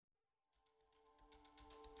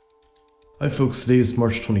Hi folks, today is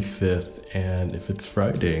March 25th, and if it's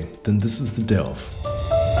Friday, then this is The Delve.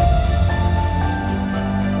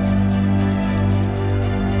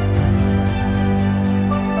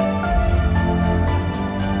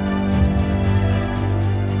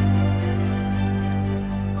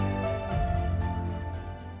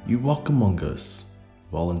 You walk among us,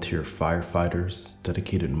 volunteer firefighters,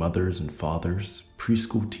 dedicated mothers and fathers,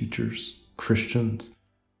 preschool teachers, Christians,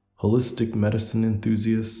 holistic medicine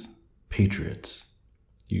enthusiasts, patriots.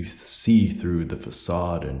 You see through the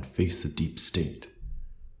facade and face the deep state.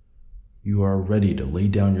 You are ready to lay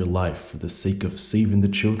down your life for the sake of saving the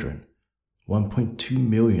children, 1.2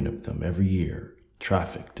 million of them every year,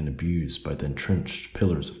 trafficked and abused by the entrenched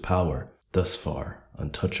pillars of power, thus far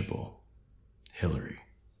untouchable. Hillary.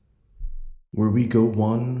 Where we go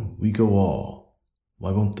one, we go all.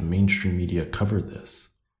 Why won't the mainstream media cover this?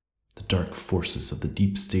 The dark forces of the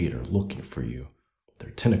deep state are looking for you. Their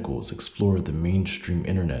tentacles explore the mainstream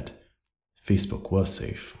internet. Facebook was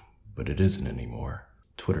safe, but it isn't anymore.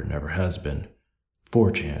 Twitter never has been.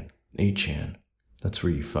 4chan, 8chan, that's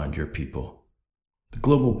where you find your people. The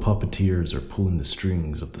global puppeteers are pulling the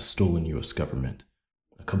strings of the stolen US government.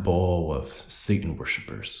 A cabal of Satan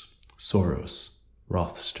worshippers. Soros,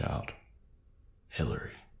 Rothschild,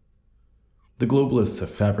 Hillary. The globalists have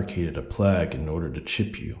fabricated a plague in order to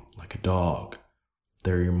chip you like a dog.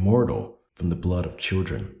 They're immortal from the blood of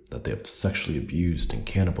children that they have sexually abused and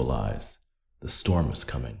cannibalized. The storm is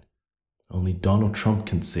coming. Only Donald Trump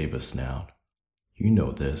can save us now. You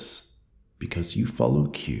know this because you follow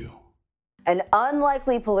Q. An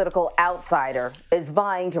unlikely political outsider is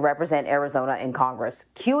vying to represent Arizona in Congress.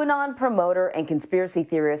 Q Anon promoter and conspiracy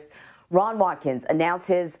theorist Ron Watkins announced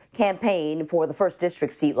his campaign for the 1st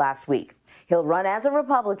District seat last week. He'll run as a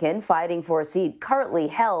Republican, fighting for a seat currently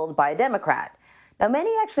held by a Democrat. Now,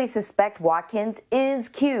 many actually suspect Watkins is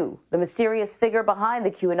Q, the mysterious figure behind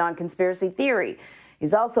the QAnon conspiracy theory.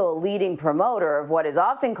 He's also a leading promoter of what is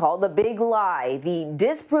often called the big lie, the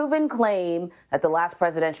disproven claim that the last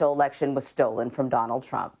presidential election was stolen from Donald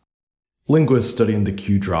Trump. Linguists studying the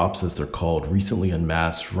Q drops, as they're called, recently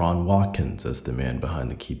unmasked Ron Watkins as the man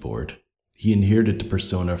behind the keyboard. He inherited the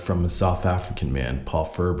persona from a South African man, Paul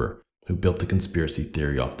Ferber, who built the conspiracy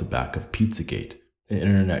theory off the back of Pizzagate, an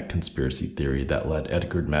internet conspiracy theory that led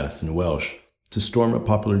Edgar Madison Welsh to storm a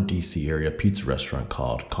popular DC area pizza restaurant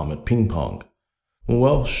called Comet Ping Pong. When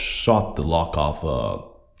Welsh shot the lock off a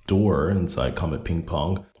door inside Comet Ping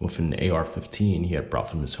Pong with an AR-15 he had brought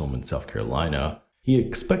from his home in South Carolina, he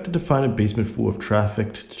expected to find a basement full of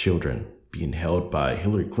trafficked children being held by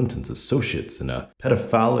Hillary Clinton's associates in a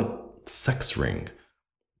pedophilic sex ring.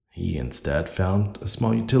 He instead found a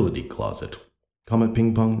small utility closet. Comet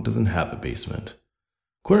Ping Pong doesn't have a basement.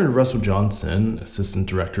 According to Russell Johnson, assistant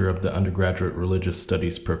director of the undergraduate religious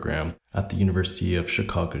studies program at the University of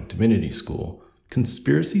Chicago Divinity School,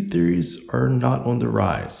 conspiracy theories are not on the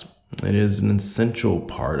rise. It is an essential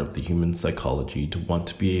part of the human psychology to want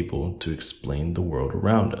to be able to explain the world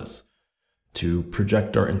around us, to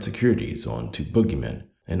project our insecurities onto boogeymen,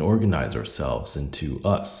 and organize ourselves into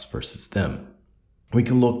us versus them. We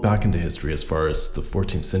can look back into history as far as the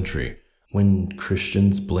 14th century, when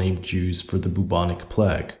Christians blamed Jews for the bubonic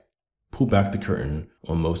plague. Pull back the curtain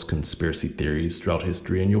on most conspiracy theories throughout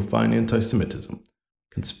history and you'll find anti-Semitism.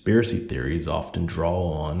 Conspiracy theories often draw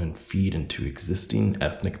on and feed into existing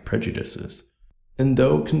ethnic prejudices. And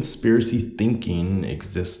though conspiracy thinking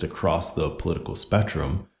exists across the political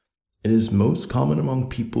spectrum, it is most common among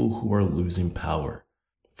people who are losing power.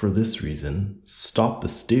 For this reason, Stop the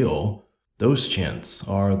Steal, those chants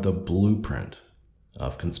are the blueprint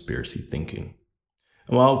of conspiracy thinking.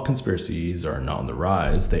 And while conspiracies are not on the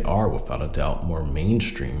rise, they are without a doubt more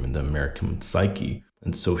mainstream in the American psyche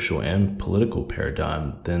and social and political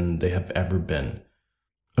paradigm than they have ever been.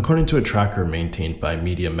 According to a tracker maintained by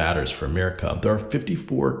Media Matters for America, there are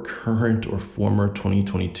 54 current or former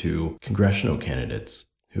 2022 congressional candidates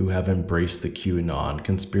who have embraced the QAnon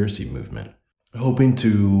conspiracy movement. Hoping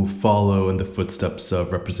to follow in the footsteps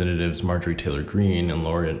of Representatives Marjorie Taylor Greene and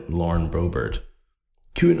Lauren Boebert,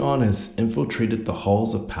 QAnon has infiltrated the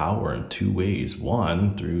halls of power in two ways.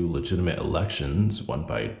 One, through legitimate elections won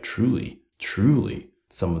by truly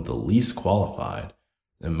some of the least qualified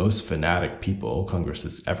and most fanatic people Congress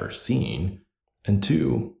has ever seen. And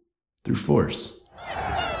two, through force.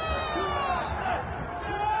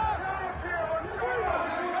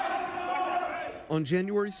 On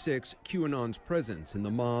January 6, QAnon's presence in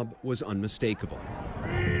the mob was unmistakable.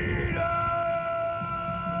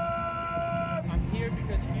 I'm here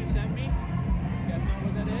because Q sent me. You guys know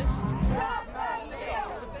what that is?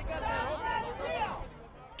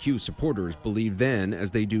 Q supporters believed then, as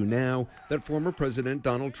they do now, that former President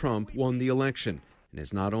Donald Trump won the election and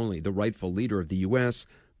is not only the rightful leader of the U.S.,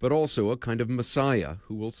 but also a kind of messiah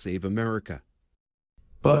who will save America.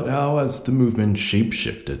 But how has the movement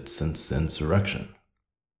shapeshifted since the insurrection?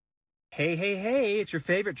 Hey, hey, hey, it's your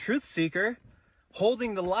favorite truth seeker,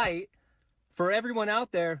 holding the light for everyone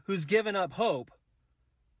out there who's given up hope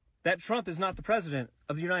that Trump is not the president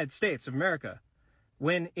of the United States of America,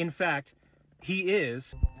 when, in fact, he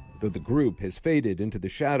is. Though the group has faded into the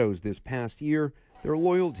shadows this past year, their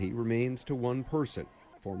loyalty remains to one person,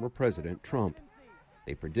 former President Trump.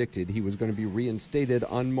 They predicted he was going to be reinstated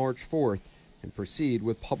on March 4th and proceed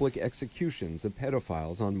with public executions of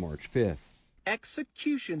pedophiles on March 5th.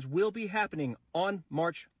 Executions will be happening on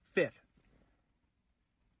March 5th.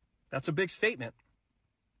 That's a big statement.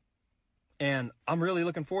 And I'm really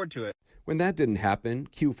looking forward to it. When that didn't happen,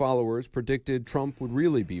 Q followers predicted Trump would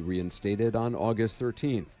really be reinstated on August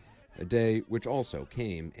 13th, a day which also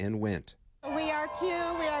came and went. We are Q,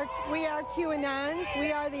 we are Q Anons,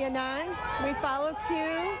 we are the Anons, we follow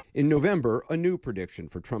Q. In November, a new prediction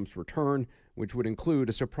for Trump's return, which would include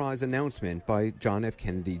a surprise announcement by John F.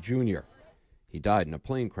 Kennedy Jr. He died in a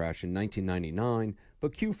plane crash in 1999,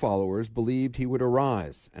 but Q followers believed he would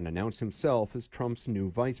arise and announce himself as Trump's new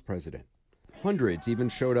vice president. Hundreds even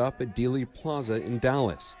showed up at Dealey Plaza in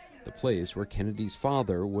Dallas, the place where Kennedy's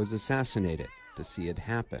father was assassinated, to see it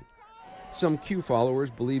happen. Some Q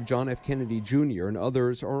followers believe John F. Kennedy Jr. and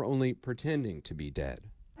others are only pretending to be dead.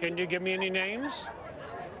 Can you give me any names?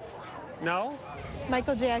 No?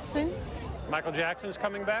 Michael Jackson. Michael Jackson's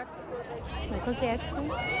coming back? Michael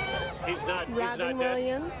Jackson. He's not Robin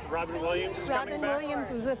Williams. dead. Robin Williams is coming Robin back?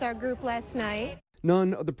 Williams was with our group last night.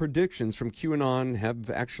 None of the predictions from QAnon have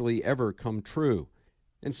actually ever come true.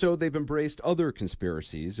 And so they've embraced other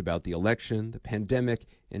conspiracies about the election, the pandemic,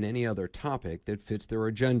 and any other topic that fits their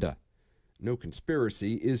agenda. No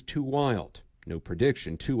conspiracy is too wild, no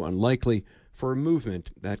prediction too unlikely for a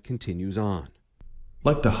movement that continues on.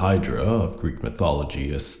 Like the Hydra of Greek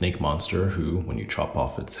mythology, a snake monster who, when you chop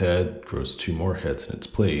off its head, grows 2 more heads in its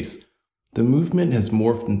place, the movement has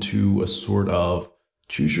morphed into a sort of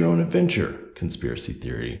choose-your-own-adventure conspiracy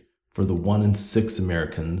theory for the 1 in 6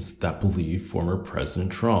 Americans that believe former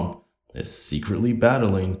President Trump is secretly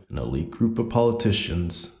battling an elite group of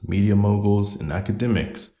politicians, media moguls, and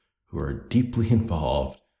academics who are deeply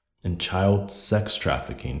involved in child sex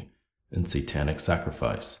trafficking and satanic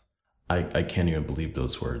sacrifice. I can't even believe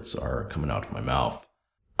those words are coming out of my mouth.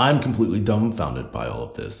 I'm completely dumbfounded by all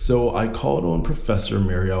of this, so I called on Professor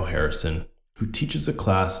Marielle Harrison, who teaches a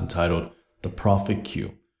class entitled The Prophet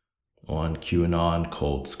Q on QAnon,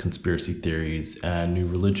 cults, conspiracy theories, and new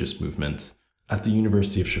religious movements at the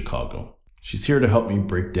University of Chicago. She's here to help me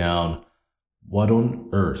break down what on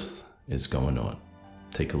earth is going on.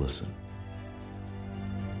 Take a listen.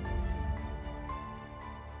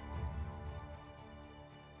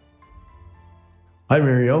 Hi,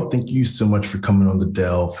 Marielle. Thank you so much for coming on The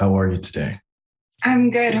Delve. How are you today? I'm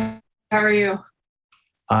good. How are you?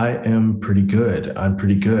 I am pretty good. I'm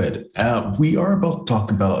pretty good. We are about to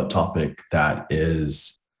talk about a topic that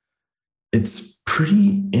it's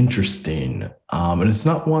pretty interesting. And it's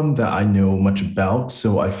not one that I know much about.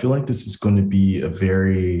 So I feel like this is going to be a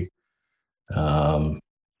very,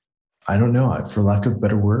 I don't know, for lack of a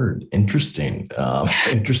better word, interesting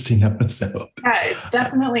episode. Yeah, it's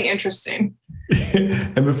definitely interesting.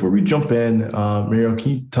 And before we jump in, Marielle, can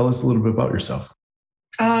you tell us a little bit about yourself?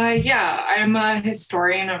 Yeah, I'm a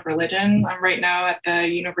historian of religion. I'm right now at the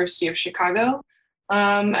University of Chicago,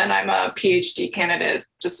 and I'm a PhD candidate,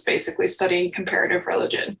 just basically studying comparative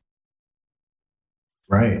religion.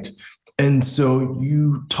 Right. And so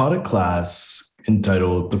you taught a class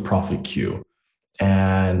entitled The Prophet Q.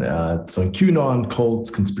 And so in QAnon, cults,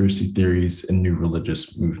 conspiracy theories, and new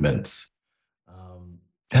religious movements.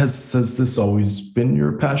 Has this always been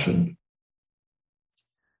your passion?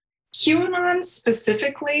 QAnon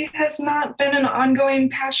specifically has not been an ongoing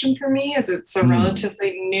passion for me, as it's a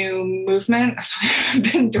relatively new movement. I've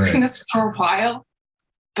been doing this for a while.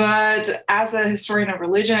 But as a historian of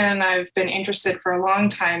religion, I've been interested for a long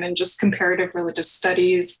time in just comparative religious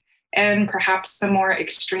studies and perhaps the more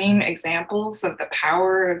extreme examples of the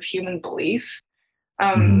power of human belief.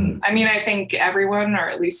 I mean, I think everyone, or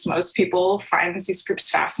at least most people, finds these groups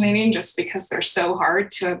fascinating just because they're so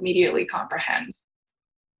hard to immediately comprehend.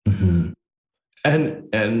 Mm-hmm.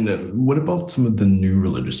 And what about some of the new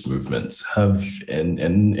religious movements? Have and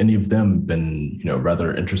any of them been,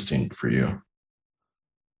 rather interesting for you?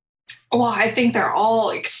 Well, I think they're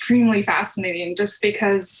all extremely fascinating just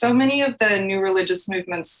because so many of the new religious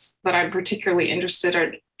movements that I'm particularly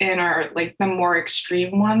interested in are like the more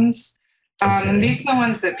extreme ones. And these are the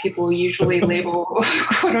ones that people usually label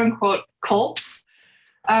quote unquote cults.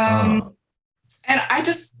 And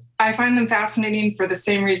I find them fascinating for the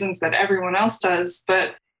same reasons that everyone else does.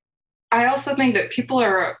 But I also think that people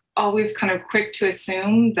are always kind of quick to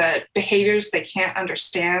assume that behaviors they can't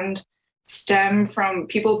understand stem from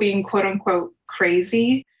people being quote unquote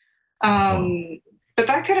crazy. But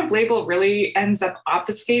that kind of label really ends up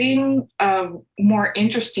obfuscating a more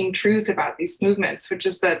interesting truth about these movements, which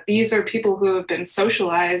is that these are people who have been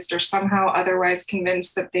socialized or somehow otherwise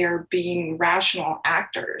convinced that they are being rational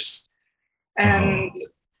actors. And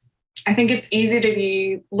I think it's easy to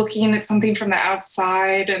be looking at something from the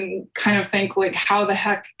outside and kind of think, like, how the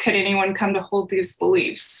heck could anyone come to hold these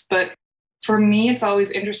beliefs? But for me, it's always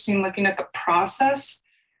interesting looking at the process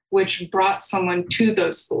which brought someone to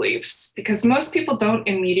those beliefs, because most people don't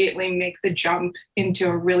immediately make the jump into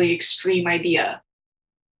a really extreme idea.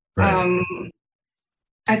 Right.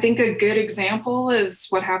 I think a good example is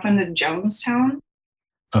what happened in Jonestown.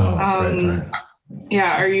 Right.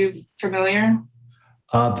 Yeah, are you familiar?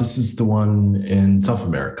 This is the one in South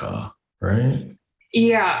America, right?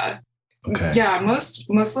 Yeah. Okay. Yeah, most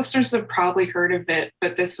listeners have probably heard of it,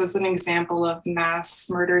 but this was an example of mass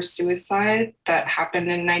murder-suicide that happened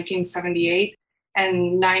in 1978,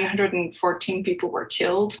 and 914 people were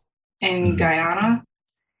killed in Guyana.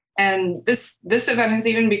 And this event has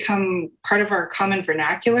even become part of our common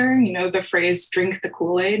vernacular. You know, the phrase "drink the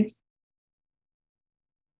Kool-Aid."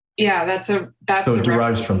 Yeah, that's so it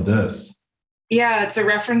derives from this. Yeah, it's a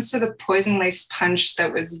reference to the poison-laced punch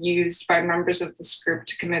that was used by members of this group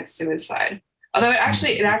to commit suicide. Although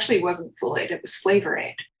it actually wasn't Kool-Aid, it was Flavor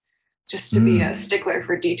Aid, just to be a stickler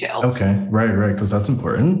for details. Okay, right, because that's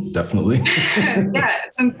important, definitely. Yeah,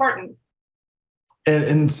 it's important.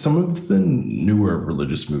 And some of the newer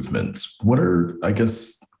religious movements,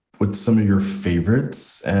 what's some of your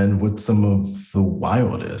favorites and what's some of the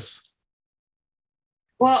wildest?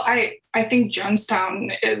 Well, I think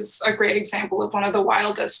Jonestown is a great example of one of the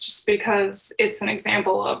wildest, just because it's an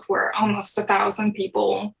example of where almost 1,000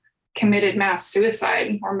 people committed mass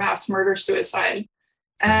suicide or mass murder-suicide.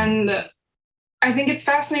 And I think it's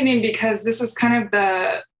fascinating because this is kind of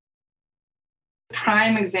the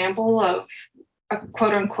prime example of a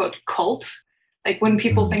quote-unquote cult. Like when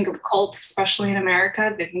people think of cults, especially in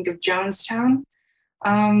America, they think of Jonestown.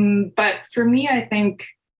 But for me, I think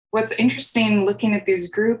what's interesting looking at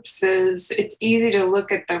these groups is it's easy to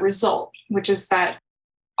look at the result, which is that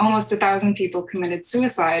almost 1,000 people committed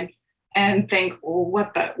suicide, and think, well,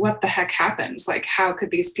 what the heck happened? Like, how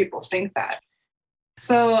could these people think that?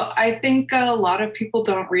 So I think a lot of people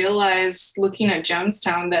don't realize, looking at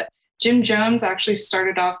Jonestown, that Jim Jones actually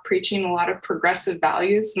started off preaching a lot of progressive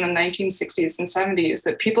values in the 1960s and 70s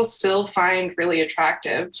that people still find really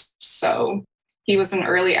attractive. So he was an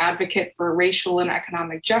early advocate for racial and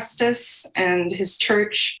economic justice, and his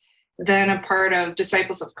church, then a part of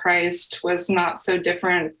Disciples of Christ, was not so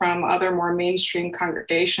different from other more mainstream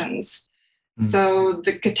congregations. So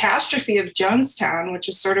the catastrophe of Jonestown, which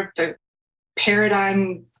is sort of the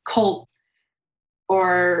paradigm cult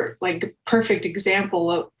or like perfect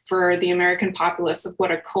example for the American populace of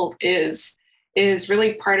what a cult is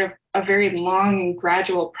really part of a very long and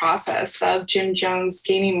gradual process of Jim Jones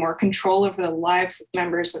gaining more control over the lives of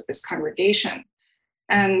members of his congregation.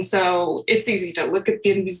 And so it's easy to look at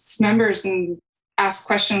these members and ask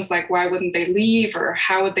questions like, why wouldn't they leave, or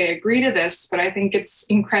how would they agree to this? But I think it's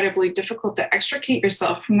incredibly difficult to extricate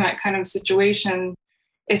yourself from that kind of situation,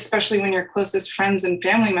 especially when your closest friends and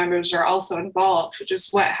family members are also involved, which is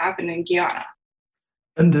what happened in Guyana.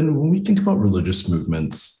 And then when we think about religious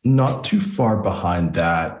movements, not too far behind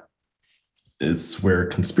that is where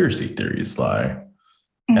conspiracy theories lie.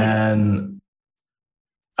 And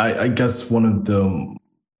I guess one of the,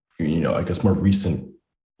 more recent,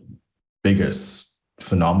 biggest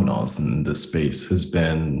phenomena in this space has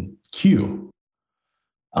been Q.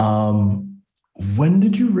 When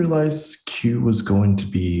did you realize Q was going to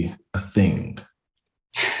be a thing?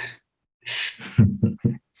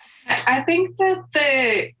 I think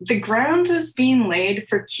that the ground was being laid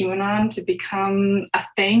for QAnon to become a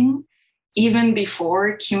thing even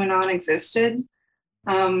before QAnon existed.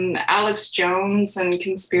 Alex Jones and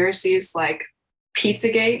conspiracies like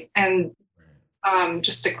Pizzagate, and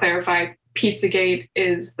just to clarify, Pizzagate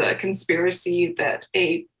is the conspiracy that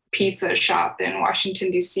a pizza shop in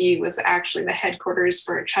Washington, D.C. was actually the headquarters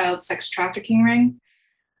for a child sex trafficking ring.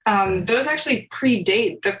 Those actually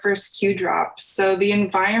predate the first Q drop. So the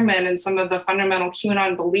environment and some of the fundamental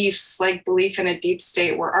QAnon beliefs, like belief in a deep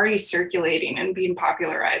state, were already circulating and being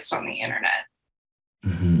popularized on the internet.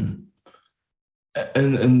 Mm-hmm.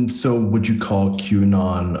 And so would you call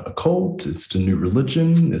QAnon a cult? Is it a new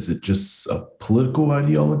religion? Is it just a political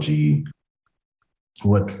ideology?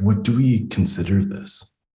 What do we consider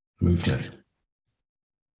this movement?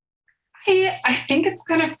 I think it's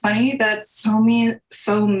kind of funny that so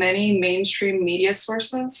many mainstream media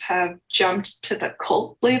sources have jumped to the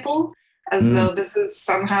cult label as though this is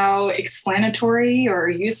somehow explanatory or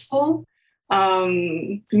useful.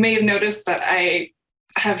 You may have noticed that I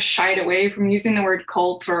have shied away from using the word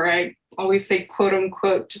cult, or I always say quote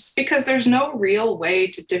unquote, just because there's no real way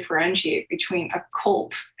to differentiate between a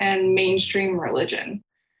cult and mainstream religion.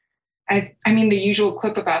 I mean, the usual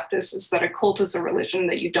quip about this is that a cult is a religion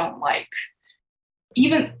that you don't like.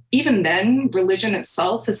 Even then, religion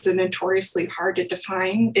itself is a notoriously hard to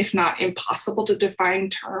define, if not impossible to define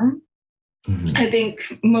term. Mm-hmm. I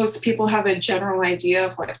think most people have a general idea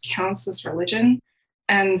of what counts as religion,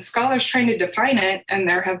 and scholars trying to define it, and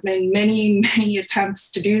there have been many, many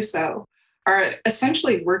attempts to do so, are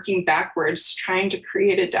essentially working backwards, trying to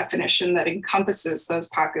create a definition that encompasses those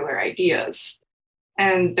popular ideas.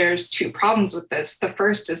 And there's two problems with this. The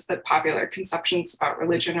first is that popular conceptions about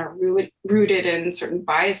religion are rooted in certain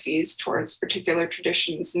biases towards particular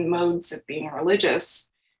traditions and modes of being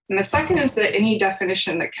religious. And the second is that any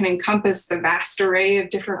definition that can encompass the vast array of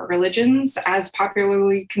different religions as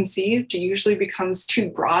popularly conceived usually becomes too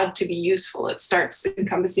broad to be useful. It starts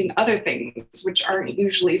encompassing other things which aren't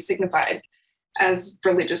usually signified as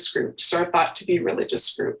religious groups or thought to be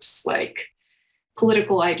religious groups, like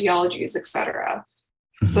political ideologies, etc.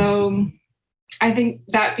 So I think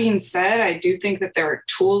that being said, I do think that there are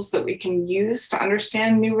tools that we can use to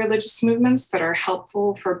understand new religious movements that are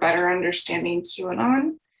helpful for better understanding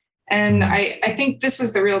QAnon. And I think this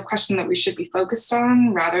is the real question that we should be focused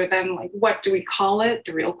on, rather than like, what do we call it?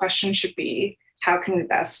 The real question should be, how can we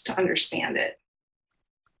best understand it?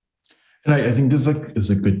 And I think this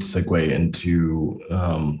is a good segue into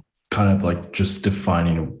kind of like just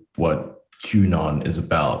defining what QAnon is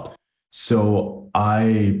about. So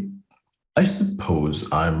I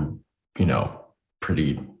suppose I'm,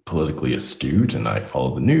 pretty politically astute, and I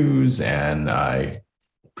follow the news, and I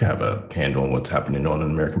have a handle on what's happening on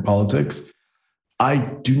in American politics. I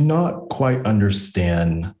do not quite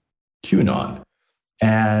understand QAnon,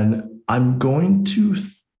 and I'm going to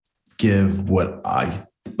give what I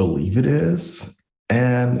believe it is.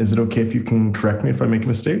 And is it okay if you can correct me if I make a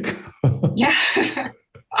mistake? Yeah,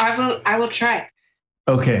 I will try.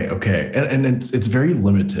 Okay. And it's very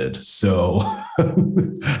limited. So,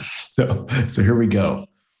 so here we go.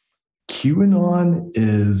 QAnon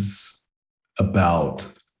is about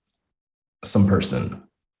some person,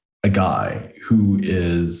 a guy who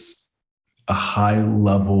is a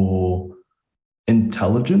high-level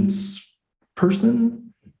intelligence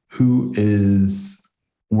person who is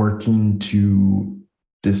working to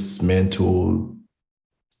dismantle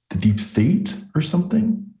the deep state or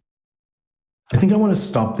something. I think I want to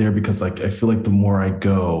stop there because I feel like the more I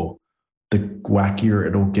go, the wackier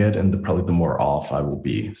it'll get, and probably the more off I will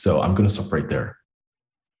be. So I'm going to stop right there.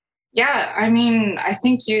 Yeah, I mean, I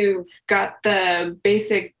think you've got the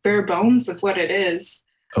basic bare bones of what it is.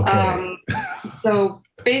 Okay. So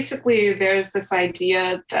basically, there's this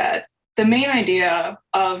idea that the main idea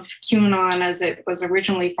of QAnon as it was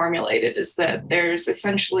originally formulated is that there's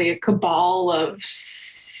essentially a cabal of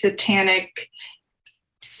satanic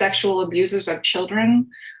sexual abusers of children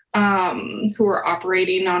who are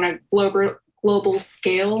operating on a global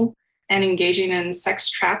scale and engaging in sex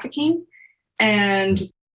trafficking. And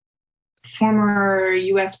former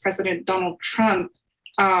US President Donald Trump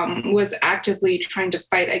was actively trying to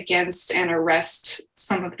fight against and arrest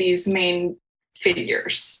some of these main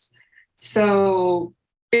figures. So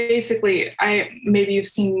basically, maybe you've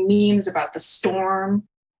seen memes about the storm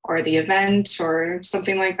or the event or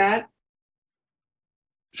something like that.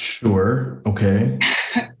 Sure. Okay.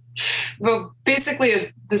 Well, basically,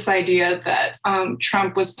 is this idea that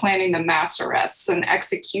Trump was planning the mass arrests and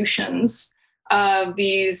executions of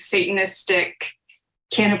these satanistic,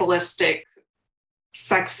 cannibalistic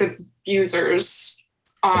sex abusers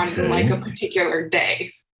on like a particular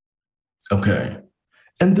day. Okay.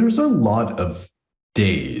 And there's a lot of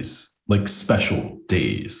days, like special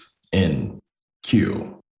days in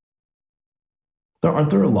Q.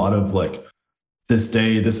 Aren't there a lot of like, this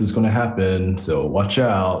day, this is going to happen, so watch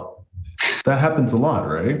out? That happens a lot,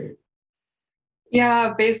 right?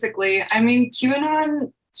 Yeah, basically. I mean,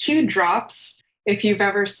 Q drops if you've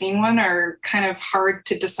ever seen one, are kind of hard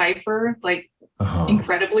to decipher, like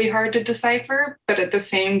incredibly hard to decipher. But at the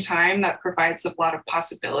same time, that provides a lot of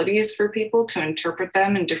possibilities for people to interpret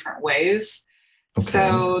them in different ways. Okay.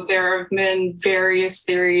 So there have been various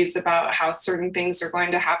theories about how certain things are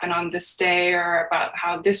going to happen on this day, or about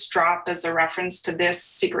how this drop is a reference to this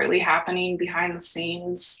secretly happening behind the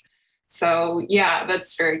scenes. So yeah,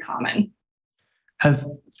 that's very common.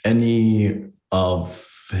 Has any of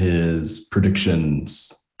his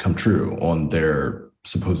predictions come true on their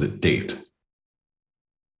supposed date?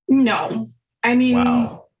 No. I mean,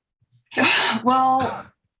 wow. Well,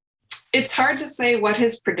 it's hard to say what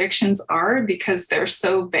his predictions are because they're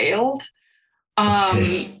so veiled.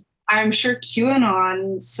 Okay. I'm sure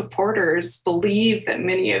QAnon supporters believe that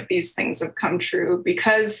many of these things have come true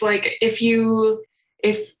because, like, if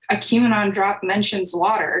a QAnon drop mentions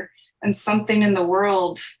water and something in the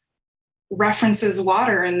world references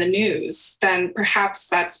water in the news, then perhaps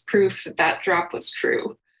that's proof that that drop was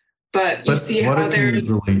true. But you see how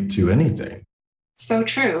there's relate to anything. So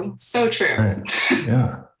true. So true. Right.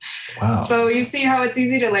 Yeah. Wow. So you see how it's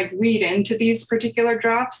easy to like read into these particular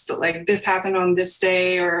drops that like this happened on this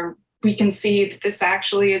day, or we can see that this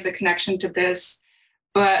actually is a connection to this.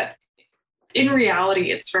 But in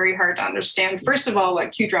reality, it's very hard to understand, first of all,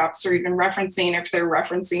 what Q drops are even referencing, if they're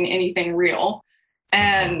referencing anything real.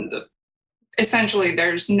 And essentially,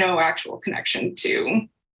 there's no actual connection to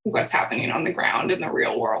what's happening on the ground in the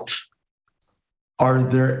real world. Are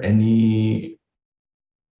there any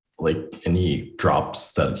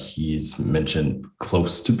drops that he's mentioned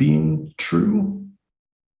close to being true?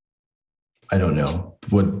 I don't know.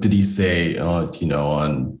 What did he say,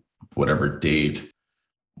 on whatever date,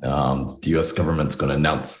 the US government's going to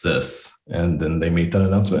announce this, and then they made that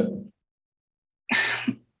announcement?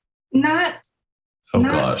 Not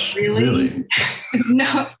gosh, really?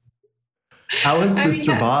 No. How has this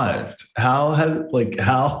survived? How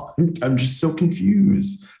I'm just so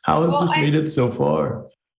confused. How has this made it so far?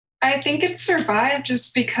 I think it survived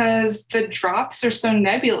just because the drops are so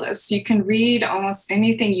nebulous. You can read almost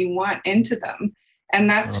anything you want into them. And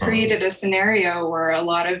that's created a scenario where a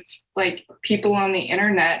lot of like people on the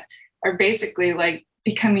internet are basically like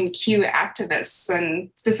becoming Q activists. And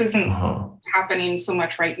this isn't happening so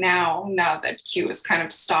much right now that Q has kind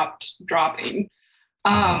of stopped dropping.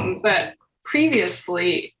 But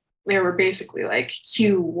previously, there were basically like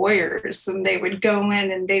Q warriors, and they would go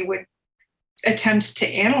in and they would attempt to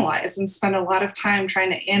analyze and spend a lot of time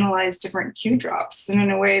trying to analyze different Q drops. And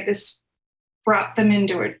in a way, this brought them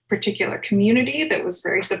into a particular community that was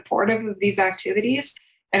very supportive of these activities.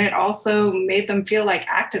 And it also made them feel like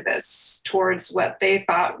activists towards what they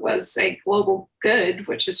thought was a global good,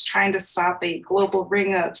 which is trying to stop a global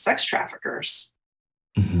ring of sex traffickers.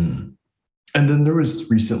 Mm-hmm. And then there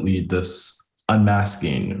was recently this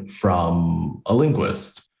unmasking from a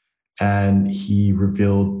linguist, and he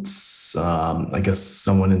revealed,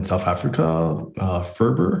 someone in South Africa,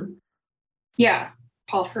 Ferber. Yeah,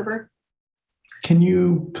 Paul Ferber. Can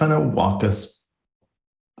you kind of walk us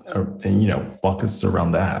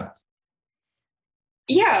around that?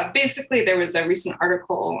 Yeah, basically there was a recent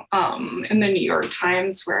article in the New York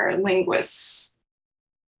Times where linguists,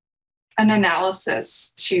 an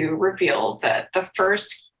analysis to reveal that the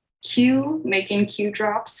first Q making Q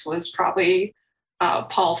drops was probably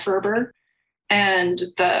Paul Ferber. And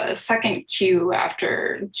the second Q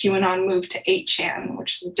after QAnon moved to 8chan,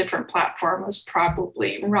 which is a different platform, was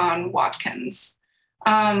probably Ron Watkins.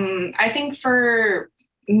 I think for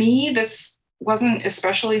me, this wasn't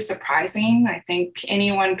especially surprising. I think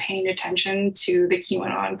anyone paying attention to the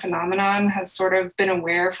QAnon phenomenon has sort of been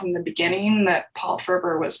aware from the beginning that Paul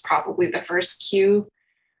Ferber was probably the first Q,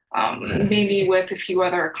 maybe with a few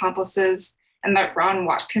other accomplices, and that Ron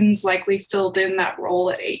Watkins likely filled in that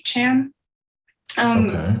role at 8chan.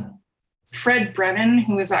 Fred Brennan,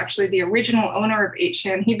 who was actually the original owner of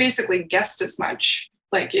 8chan, he basically guessed as much,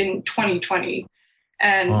 like in 2020.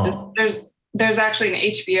 And there's actually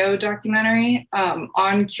an HBO documentary on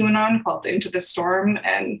QAnon called Into the Storm.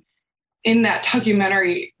 And in that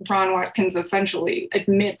documentary, Ron Watkins essentially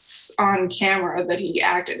admits on camera that he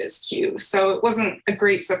acted as Q. So it wasn't a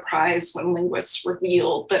great surprise when linguists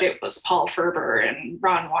revealed that it was Paul Ferber and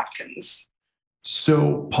Ron Watkins.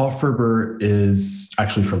 So Paul Ferber is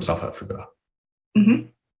actually from South Africa. Mm-hmm.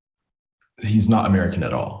 He's not American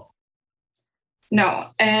at all. No,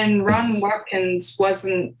 and Ron Watkins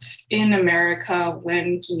wasn't in America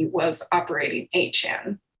when he was operating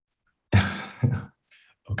 8chan.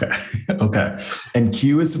 Okay. And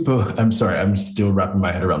Q is I'm still wrapping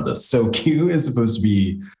my head around this. So Q is supposed to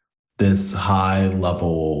be this high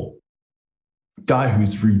level guy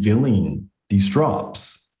who's revealing these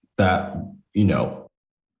drops that, you know,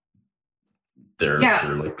 they're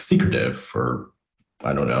like secretive, or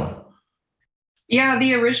I don't know. Yeah,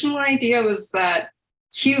 the original idea was that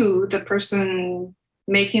Q, the person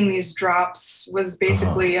making these drops, was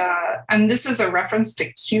basically, and this is a reference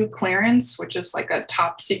to Q clearance, which is like a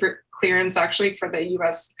top secret clearance actually for the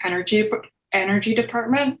U.S. Energy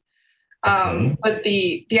Department. Okay. But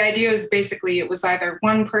the idea is basically it was either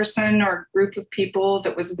one person or a group of people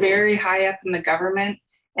that was very high up in the government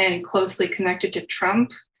and closely connected to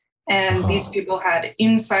Trump. And these people had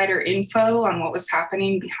insider info on what was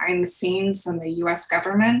happening behind the scenes in the US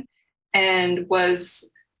government and was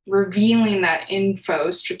revealing that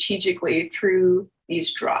info strategically through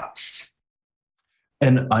these drops.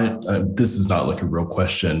 And I this is not like a real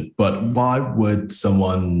question, but why would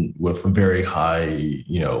someone with a very high,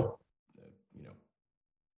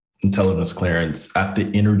 intelligence clearance at the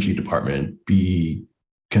Energy Department be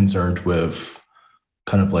concerned with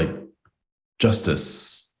kind of like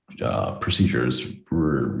justice procedures,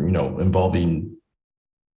 involving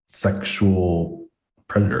sexual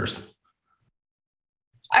predators?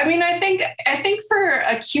 I mean, I think for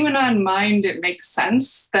a QAnon mind, it makes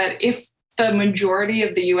sense that if the majority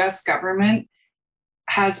of the US government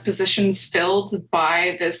has positions filled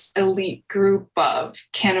by this elite group of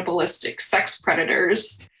cannibalistic sex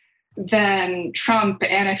predators, then Trump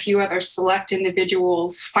and a few other select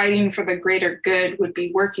individuals fighting for the greater good would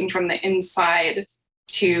be working from the inside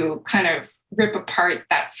to kind of rip apart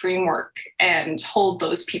that framework and hold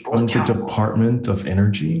those people accountable. The Department of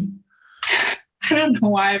Energy? I don't know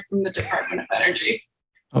why I'm from the Department of Energy.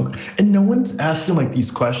 Okay. And no one's asking like these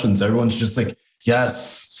questions. Everyone's just like,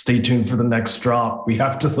 yes, stay tuned for the next drop. We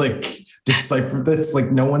have to like decipher this.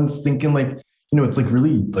 Like no one's thinking like, it's like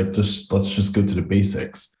really like just let's just go to the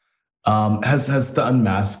basics. Has the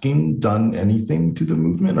unmasking done anything to the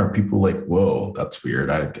movement? Are people like, whoa, that's weird.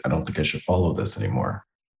 I don't think I should follow this anymore?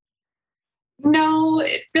 No,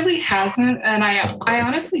 it really hasn't. And I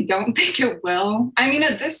honestly don't think it will. I mean,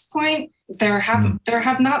 at this point, there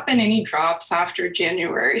have not been any drops after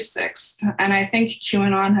January 6th. And I think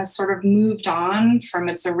QAnon has sort of moved on from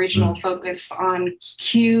its original focus on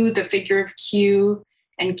Q, the figure of Q,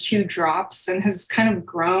 and Q drops, and has kind of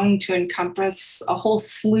grown to encompass a whole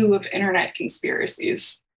slew of internet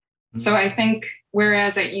conspiracies. So I think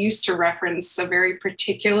whereas it used to reference a very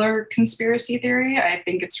particular conspiracy theory, I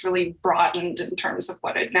think it's really broadened in terms of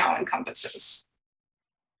what it now encompasses.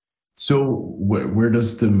 So where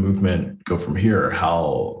does the movement go from here?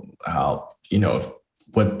 How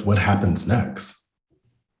what happens next?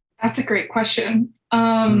 That's a great question.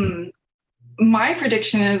 My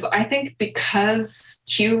prediction is I think because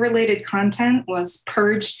Q-related content was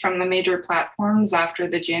purged from the major platforms after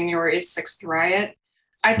the January 6th riot,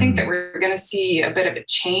 I think that we're going to see a bit of a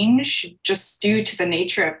change just due to the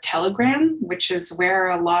nature of Telegram, which is where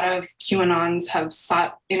a lot of QAnons have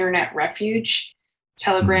sought internet refuge.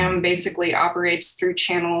 Telegram basically operates through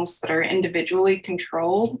channels that are individually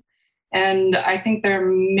controlled. And I think there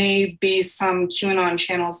may be some QAnon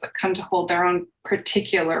channels that come to hold their own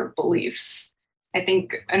particular beliefs. I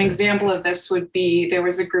think an example of this would be there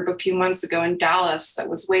was a group a few months ago in Dallas that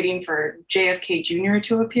was waiting for JFK Jr.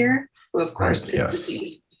 to appear, who of course is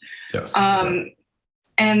deceased. Yes.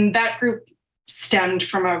 And that group stemmed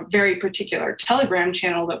from a very particular Telegram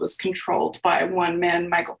channel that was controlled by one man,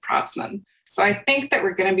 Michael Protzman. So I think that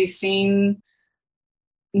we're going to be seeing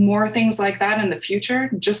more things like that in the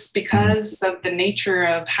future just because of the nature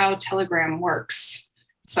of how Telegram works.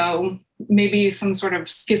 So maybe some sort of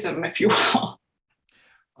schism, if you will.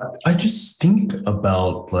 I just think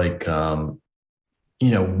about like,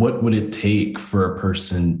 what would it take for a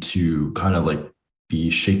person to kind of like be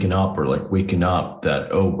shaken up or like waking up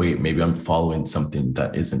that, oh, wait, maybe I'm following something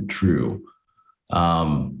that isn't true.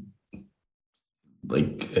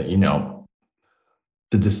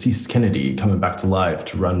 The deceased Kennedy coming back to life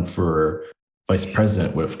to run for vice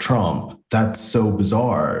president with Trump. That's so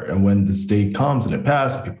bizarre. And when this day comes and it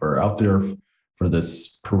passes, people are out there for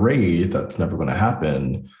this parade that's never going to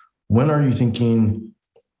happen. When are you thinking,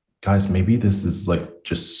 guys, maybe this is like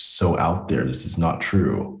just so out there, this is not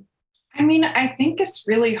true? I mean, I think it's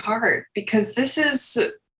really hard because there's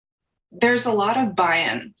a lot of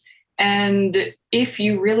buy-in. And if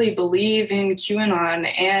you really believe in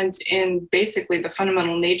QAnon and in basically the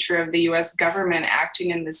fundamental nature of the US government acting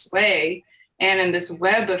in this way and in this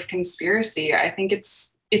web of conspiracy, I think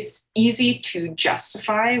it's easy to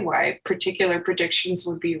justify why particular predictions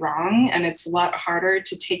would be wrong. And it's a lot harder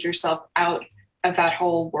to take yourself out of that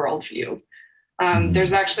whole worldview.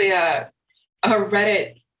 There's actually a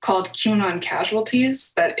Reddit called QAnon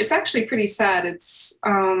casualties that it's actually pretty sad. It's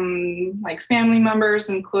like family members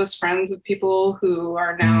and close friends of people who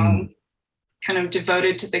are now kind of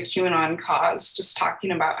devoted to the QAnon cause, just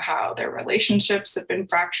talking about how their relationships have been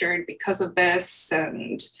fractured because of this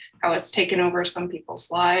and how it's taken over some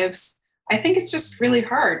people's lives. I think it's just really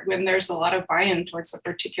hard when there's a lot of buy-in towards a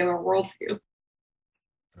particular worldview.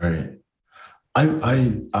 Right.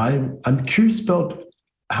 I'm curious about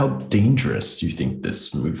how dangerous do you think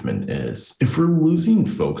this movement is? If we're losing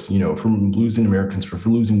folks, if we're losing Americans, if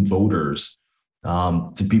we're losing voters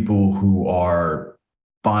to people who are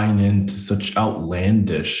buying into such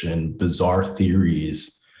outlandish and bizarre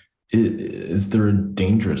theories, is there a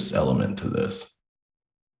dangerous element to this?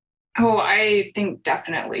 Oh, I think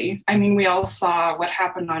definitely. I mean, we all saw what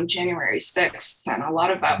happened on January 6th, and a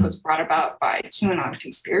lot of that was brought about by QAnon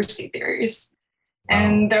conspiracy theories.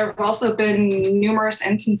 And there have also been numerous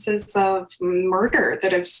instances of murder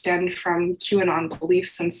that have stemmed from QAnon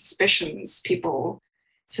beliefs and suspicions. People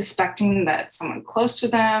suspecting that someone close to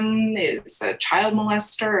them is a child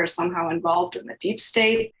molester or somehow involved in the deep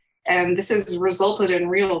state. And this has resulted in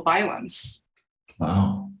real violence.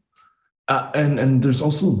 Wow. And there's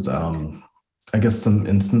also, I guess, some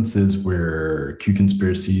instances where Q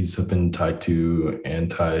conspiracies have been tied to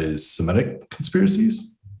anti-Semitic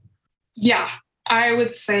conspiracies. Yeah, I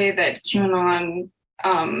would say that QAnon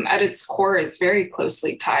at its core is very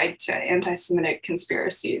closely tied to anti-Semitic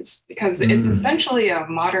conspiracies because it's essentially a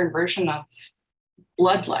modern version of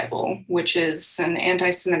blood libel, which is an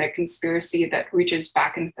anti-Semitic conspiracy that reaches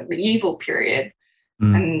back into the medieval period.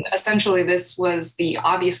 And essentially, this was the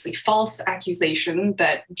obviously false accusation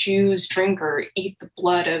that Jews drink or eat the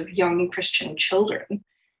blood of young Christian children.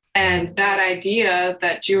 And that idea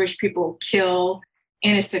that Jewish people kill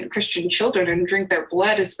innocent Christian children and drink their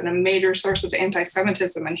blood has been a major source of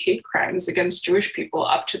anti-Semitism and hate crimes against Jewish people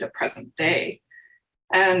up to the present day.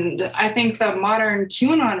 And I think the modern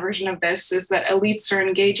QAnon version of this is that elites are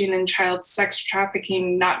engaging in child sex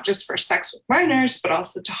trafficking, not just for sex with minors, but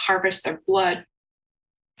also to harvest their blood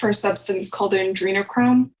for a substance called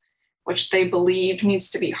adrenochrome, which they believe needs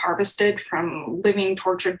to be harvested from living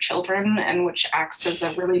tortured children and which acts as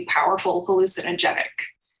a really powerful hallucinogenic.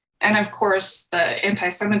 And of course, the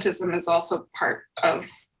anti-Semitism is also part of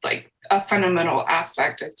like a fundamental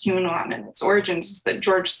aspect of QAnon and its origins is that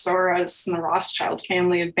George Soros and the Rothschild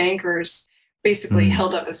family of bankers basically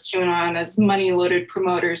held up as QAnon as money-loaded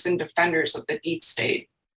promoters and defenders of the deep state.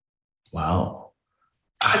 Wow.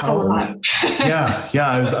 That's a lot. yeah.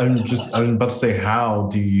 I was about to say, how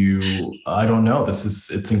do you, I don't know.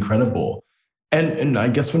 It's incredible. And I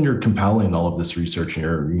guess when you're compiling all of this research and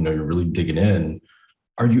you're really digging in,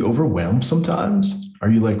 are you overwhelmed sometimes? Are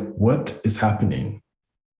you like, what is happening?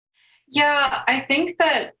 Yeah, I think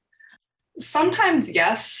that sometimes,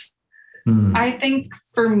 yes. I think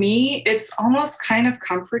for me, it's almost kind of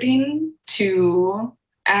comforting to,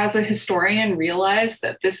 as a historian, realize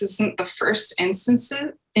that this isn't the first instance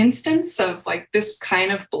of like this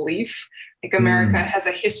kind of belief. Like America has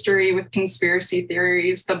a history with conspiracy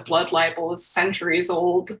theories. The blood libel is centuries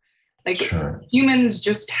old. Like humans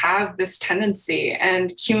just have this tendency, and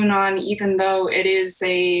QAnon, even though it is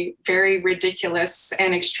a very ridiculous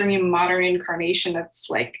and extreme modern incarnation of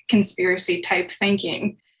like conspiracy type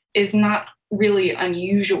thinking, is not really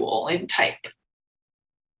unusual in type.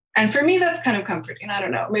 And for me, that's kind of comforting. I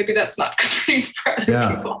don't know. Maybe that's not comforting for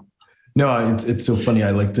other people. No, it's so funny. I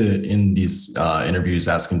like to, in these interviews,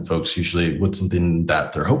 asking folks usually what's something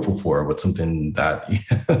that they're hopeful for, what's something that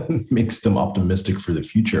makes them optimistic for the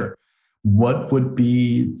future. What would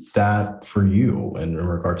be that for you in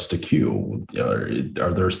regards to Q?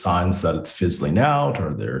 Are there signs that it's fizzling out?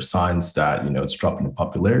 Are there signs that, it's dropping in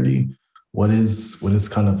popularity? What is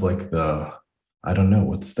kind of like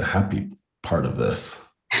what's the happy part of this?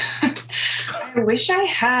 I wish I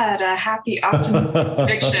had a happy, optimistic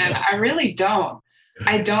prediction. I really don't.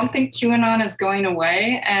 I don't think QAnon is going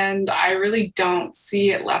away, and I really don't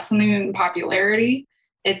see it lessening in popularity.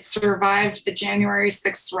 It survived the January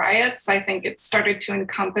 6th riots. I think it started to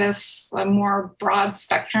encompass a more broad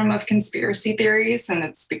spectrum of conspiracy theories, and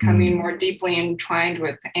it's becoming more deeply entwined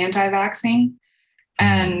with anti-vaxxing.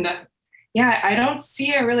 And I don't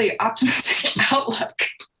see a really optimistic outlook.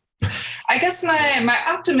 I guess my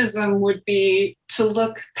optimism would be to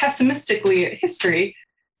look pessimistically at history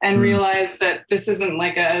and realize that this isn't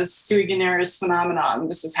like a sui generis phenomenon.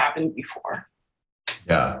 This has happened before.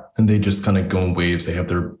 Yeah. And they just kind of go in waves. They have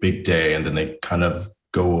their big day and then they kind of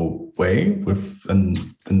go away with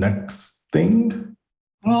the next thing.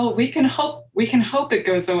 Well, we can hope it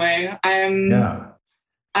goes away. I'm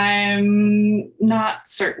not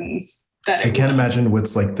certain. that I can't imagine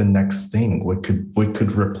what's like the next thing. What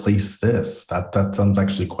could replace this? That sounds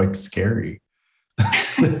actually quite scary.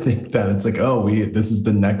 To think that it's like, oh, this is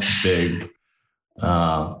the next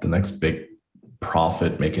big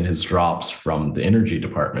prophet making his drops from the energy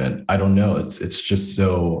department. I don't know. It's just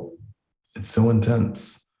so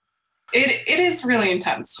intense. It is really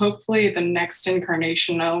intense. Hopefully the next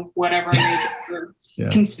incarnation of whatever major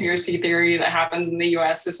conspiracy theory that happens in the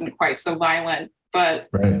US isn't quite so violent. But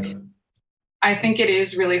right. I think it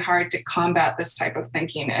is really hard to combat this type of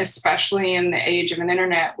thinking, especially in the age of an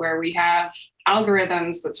internet where we have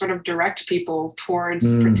algorithms that sort of direct people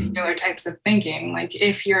towards particular types of thinking. Like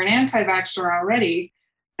if you're an anti-vaxxer already,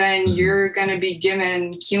 then you're going to be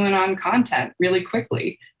given QAnon content really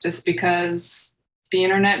quickly just because the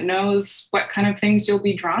internet knows what kind of things you'll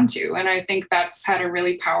be drawn to. And I think that's had a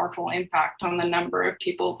really powerful impact on the number of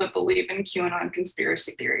people that believe in QAnon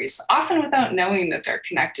conspiracy theories, often without knowing that they're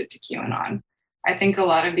connected to QAnon. I think a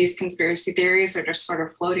lot of these conspiracy theories are just sort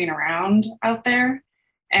of floating around out there,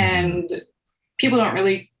 and people don't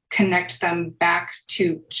really connect them back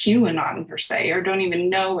to QAnon per se, or don't even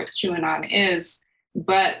know what QAnon is,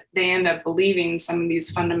 but they end up believing some of these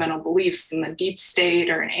fundamental beliefs in the deep state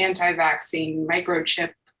or an anti-vaccine, microchip,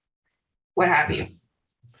 what have you.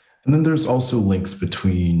 And then there's also links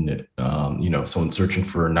between, someone searching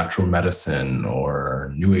for natural medicine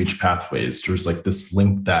or new age pathways. There's like this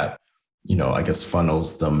link that, I guess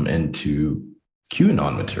funnels them into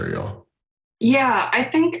QAnon material. Yeah, I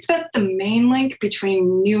think that the main link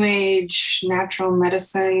between New Age, natural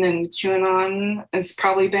medicine, and QAnon has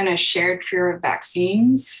probably been a shared fear of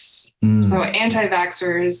vaccines. So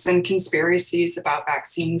anti-vaxxers and conspiracies about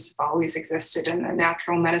vaccines have always existed in the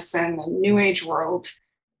natural medicine and New Age world.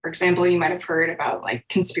 For example, you might have heard about like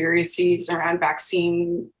conspiracies around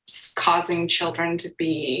vaccines causing children to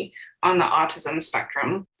be on the autism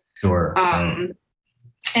spectrum. Sure.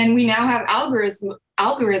 And we now have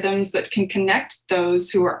algorithms that can connect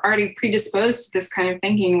those who are already predisposed to this kind of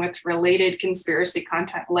thinking with related conspiracy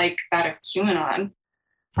content like that of QAnon.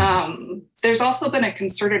 There's also been a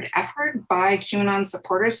concerted effort by QAnon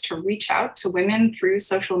supporters to reach out to women through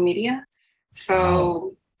social media.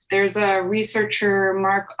 So there's a researcher,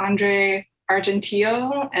 Marc-Andre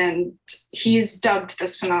Argentillo, and he's dubbed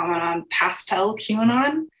this phenomenon pastel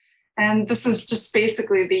QAnon. And this is just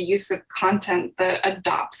basically the use of content that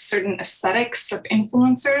adopts certain aesthetics of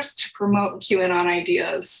influencers to promote QAnon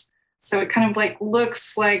ideas. So it kind of like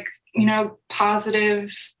looks like, positive,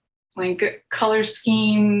 like color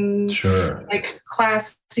scheme, sure, like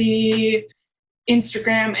classy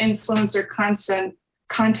Instagram influencer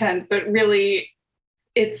content, but really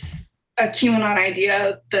it's a QAnon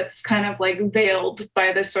idea that's kind of like veiled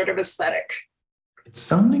by this sort of aesthetic. It's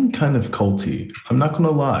sounding kind of culty. I'm not going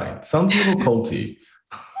to lie. It sounds a little culty.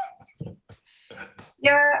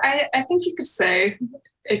 Yeah, I think you could say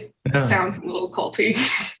it sounds a little culty.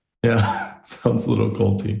 Yeah, sounds a little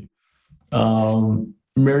culty.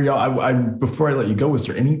 Marielle, before I let you go, is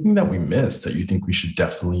there anything that we missed that you think we should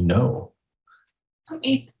definitely know? Let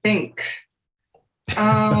me think.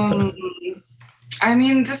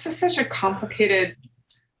 This is such a complicated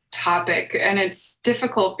topic, and it's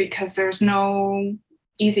difficult because there's no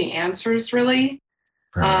easy answers really.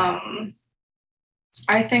 Right.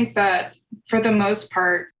 I think that for the most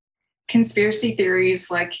part, conspiracy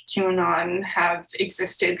theories like QAnon have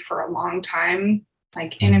existed for a long time,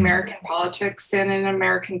 like in American politics and in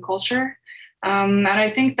American culture. And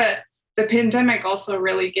I think that the pandemic also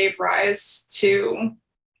really gave rise to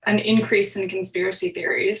an increase in conspiracy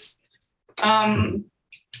theories.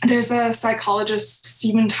 There's a psychologist,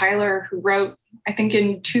 Steven Tyler, who wrote, I think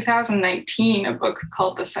in 2019, a book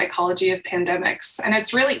called The Psychology of Pandemics. And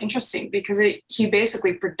it's really interesting because he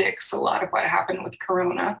basically predicts a lot of what happened with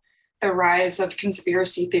Corona, the rise of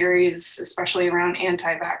conspiracy theories, especially around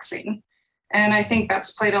anti-vaccine. And I think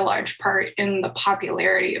that's played a large part in the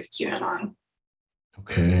popularity of QAnon.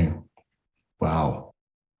 Okay. Wow.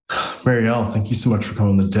 Marielle, thank you so much for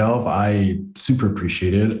coming on The Delve. I super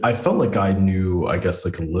appreciate it. I felt like I knew, I guess,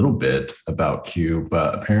 like a little bit about Q,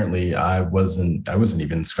 but apparently I wasn't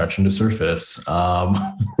even scratching the surface.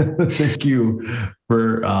 Thank you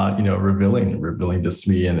for, revealing this to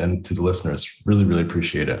me and to the listeners. Really, really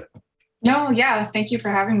appreciate it. No, yeah. Thank you for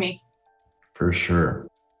having me. For sure.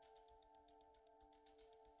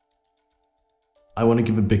 I want to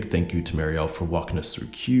give a big thank you to Marielle for walking us through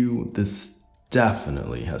Q. This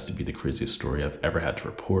definitely has to be the craziest story I've ever had to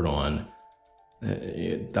report on.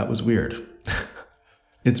 That was weird.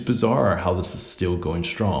 It's bizarre how this is still going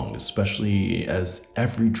strong, especially as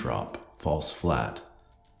every drop falls flat.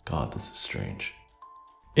 God, this is strange.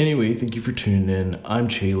 Anyway, thank you for tuning in. I'm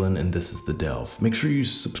Chalin, and this is The Delve. Make sure you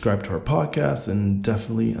subscribe to our podcast and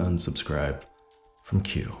definitely unsubscribe from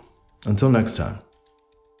Q. Until next time.